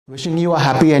Wishing you a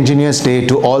happy Engineers Day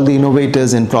to all the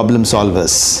innovators and problem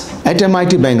solvers. At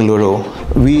MIT Bengaluru,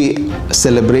 we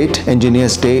celebrate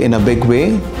Engineers Day in a big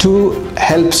way to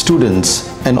help students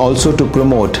and also to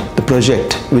promote the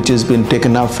project which has been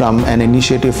taken up from an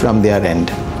initiative from their end.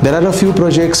 There are a few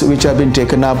projects which have been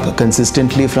taken up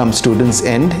consistently from students'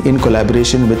 end in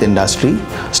collaboration with industry.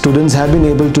 Students have been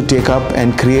able to take up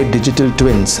and create digital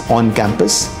twins on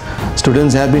campus.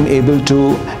 Students have been able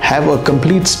to have a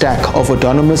complete stack of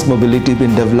autonomous mobility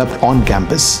been developed on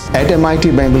campus. At MIT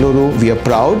Bengaluru, we are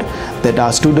proud that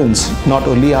our students not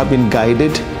only have been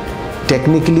guided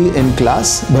technically in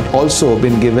class, but also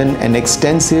been given an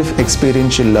extensive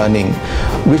experiential learning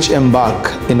which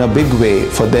embark in a big way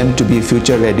for them to be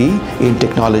future ready in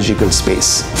technological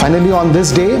space. Finally, on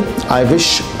this day, I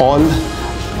wish all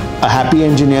a happy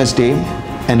Engineers Day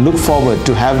and look forward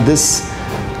to have this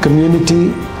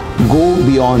community go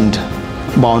beyond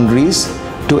boundaries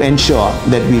to ensure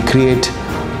that we create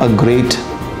a great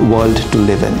world to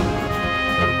live in.